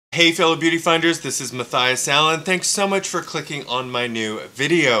Hey fellow beauty finders, this is Matthias Allen. Thanks so much for clicking on my new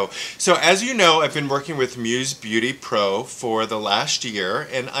video. So as you know, I've been working with Muse Beauty Pro for the last year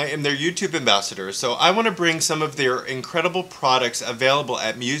and I am their YouTube ambassador. So I want to bring some of their incredible products available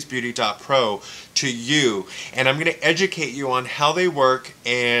at musebeauty.pro to you, and I'm going to educate you on how they work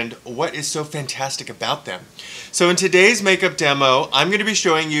and what is so fantastic about them. So in today's makeup demo, I'm going to be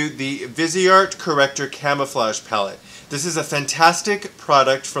showing you the Viseart Corrector Camouflage Palette. This is a fantastic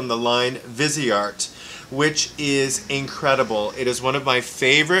product from the line Viseart, which is incredible. It is one of my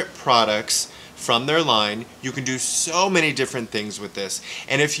favorite products from their line. You can do so many different things with this.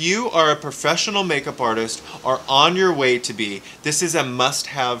 And if you are a professional makeup artist or on your way to be, this is a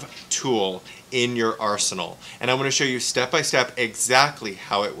must-have tool in your arsenal. And I'm going to show you step by step exactly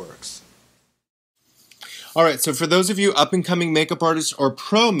how it works. Alright, so for those of you up-and-coming makeup artists or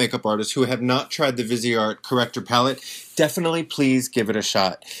pro makeup artists who have not tried the Viseart Corrector Palette, definitely please give it a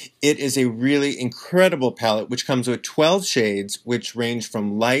shot. It is a really incredible palette which comes with 12 shades which range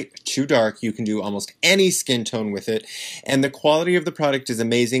from light to dark. You can do almost any skin tone with it, and the quality of the product is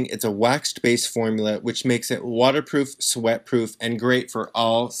amazing. It's a waxed base formula which makes it waterproof, sweatproof, and great for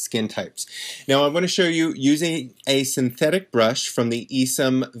all skin types. Now I'm going to show you using a synthetic brush from the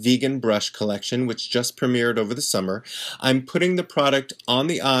Esam Vegan Brush Collection which just premiered over the summer. I'm putting the product on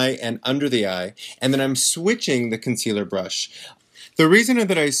the eye and under the eye, and then I'm switching the concealer brush. The reason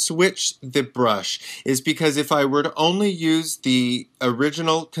that I switched the brush is because if I were to only use the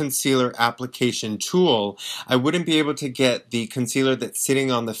original concealer application tool, I wouldn't be able to get the concealer that's sitting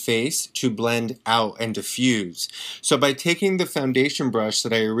on the face to blend out and diffuse. So by taking the foundation brush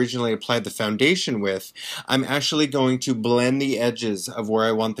that I originally applied the foundation with, I'm actually going to blend the edges of where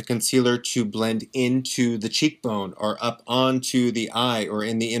I want the concealer to blend into the cheekbone or up onto the eye or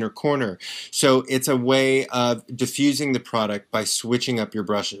in the inner corner. So it's a way of diffusing the product by switching up your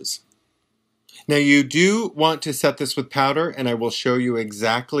brushes. Now you do want to set this with powder, and I will show you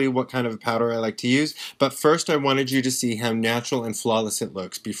exactly what kind of powder I like to use, but first I wanted you to see how natural and flawless it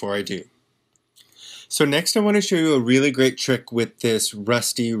looks before I do. So next I want to show you a really great trick with this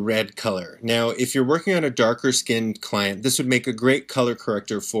rusty red color. Now if you're working on a darker skinned client, this would make a great color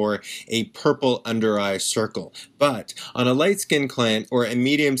corrector for a purple under eye circle. But on a light skinned client or a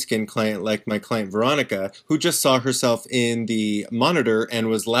medium skinned client like my client Veronica, who just saw herself in the monitor and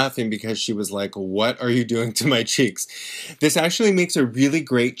was laughing because she was like, "What are you doing to my cheeks?" This actually makes a really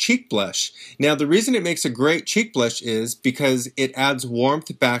great cheek blush. Now the reason it makes a great cheek blush is because it adds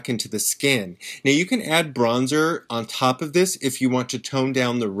warmth back into the skin. Now you can add bronzer on top of this if you want to tone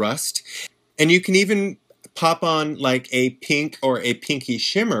down the rust, and you can even pop on like a pink or a pinky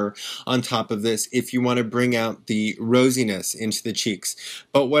shimmer on top of this if you want to bring out the rosiness into the cheeks.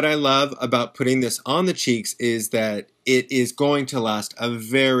 But what I love about putting this on the cheeks is that it is going to last a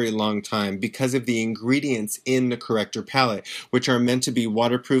very long time because of the ingredients in the corrector palette, which are meant to be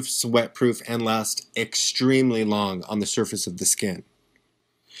waterproof, sweatproof, and last extremely long on the surface of the skin.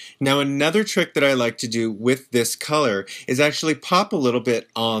 Now another trick that I like to do with this color is actually pop a little bit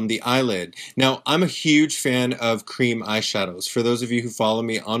on the eyelid. Now I'm a huge fan of cream eyeshadows. For those of you who follow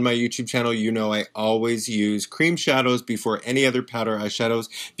me on my YouTube channel, you know I always use cream shadows before any other powder eyeshadows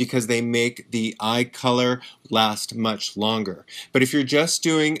because they make the eye color last much longer. But if you're just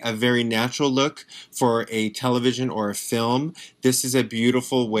doing a very natural look for a television or a film, this is a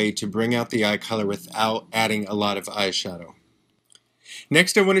beautiful way to bring out the eye color without adding a lot of eyeshadow.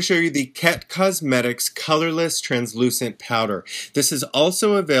 Next, I want to show you the Ket Cosmetics Colorless Translucent Powder. This is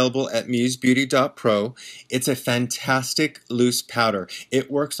also available at musebeauty.pro. It's a fantastic loose powder. It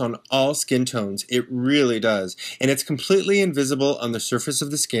works on all skin tones. It really does. And it's completely invisible on the surface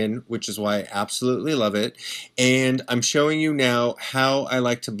of the skin, which is why I absolutely love it. And I'm showing you now how I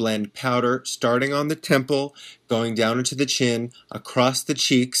like to blend powder starting on the temple, going down into the chin, across the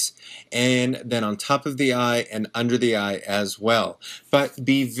cheeks, and then on top of the eye and under the eye as well. But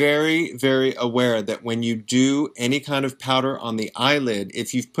be very, very aware that when you do any kind of powder on the eyelid,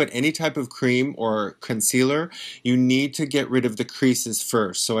 if you've put any type of cream or concealer, you need to get rid of the creases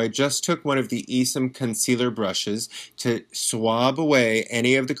first. So I just took one of the Esam concealer brushes to swab away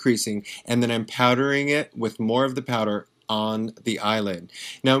any of the creasing, and then I'm powdering it with more of the powder on the eyelid.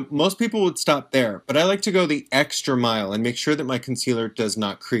 Now, most people would stop there, but I like to go the extra mile and make sure that my concealer does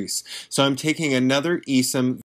not crease. So I'm taking another Esam